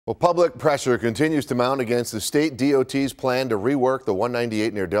Well, public pressure continues to mount against the state DOT's plan to rework the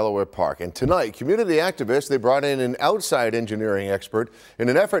 198 near Delaware Park. And tonight, community activists, they brought in an outside engineering expert in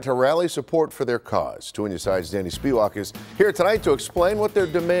an effort to rally support for their cause. 2 News Side's Danny Spiewak is here tonight to explain what their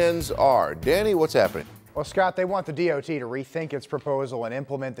demands are. Danny, what's happening? Well, Scott, they want the DOT to rethink its proposal and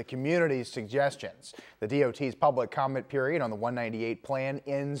implement the community's suggestions. The DOT's public comment period on the 198 plan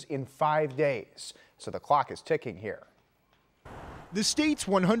ends in 5 days, so the clock is ticking here. The state's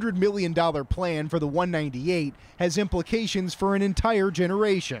 $100 million plan for the 198 has implications for an entire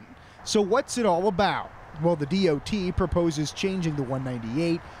generation. So what's it all about? Well, the DOT proposes changing the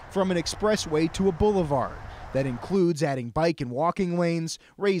 198 from an expressway to a boulevard. That includes adding bike and walking lanes,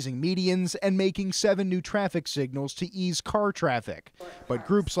 raising medians, and making 7 new traffic signals to ease car traffic. But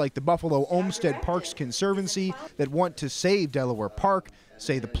groups like the Buffalo Olmsted Parks Conservancy that want to save Delaware Park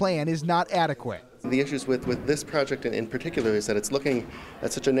say the plan is not adequate. The issues with this project in particular is that it's looking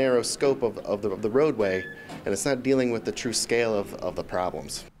at such a narrow scope of the roadway, and it's not dealing with the true scale of the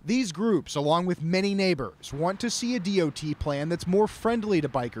problems. These groups, along with many neighbors, want to see a DOT plan that's more friendly to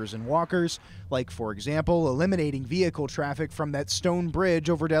bikers and walkers, like, for example, eliminating vehicle traffic from that stone bridge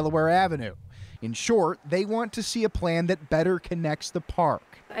over Delaware Avenue. In short, they want to see a plan that better connects the park.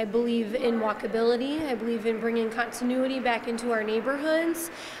 I believe in walkability. I believe in bringing continuity back into our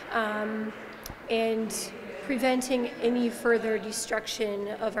neighborhoods and preventing any further destruction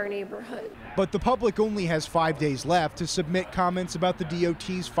of our neighborhood. But the public only has 5 days left to submit comments about the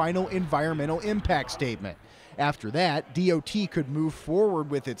DOT's final environmental impact statement. After that, DOT could move forward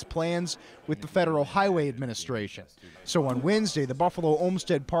with its plans with the Federal Highway Administration. So on Wednesday, the Buffalo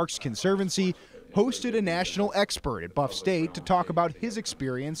Olmsted Parks Conservancy hosted a national expert at Buff State to talk about his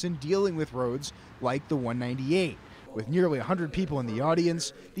experience in dealing with roads like the 198. With nearly 100 people in the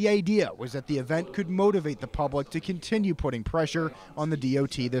audience, the idea was that the event could motivate the public to continue putting pressure on the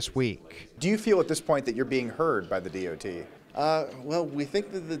DOT this week. Do you feel at this point that you're being heard by the DOT? Well, we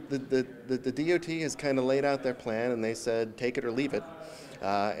think that the DOT has kind of laid out their plan, and they said take it or leave it.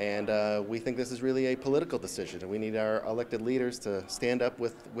 And we think this is really a political decision, and we need our elected leaders to stand up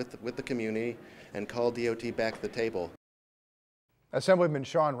with the community and call DOT back to the table. Assemblyman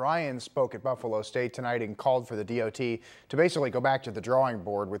Sean Ryan spoke at Buffalo State tonight and called for the DOT to basically go back to the drawing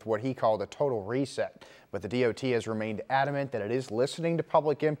board with what he called a total reset. But the DOT has remained adamant that it is listening to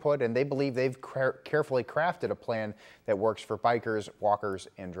public input, and they believe they've carefully crafted a plan that works for bikers, walkers,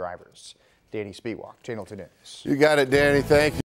 and drivers. Danny Spiewak, Channel 2 News. You got it, Danny. Thank you.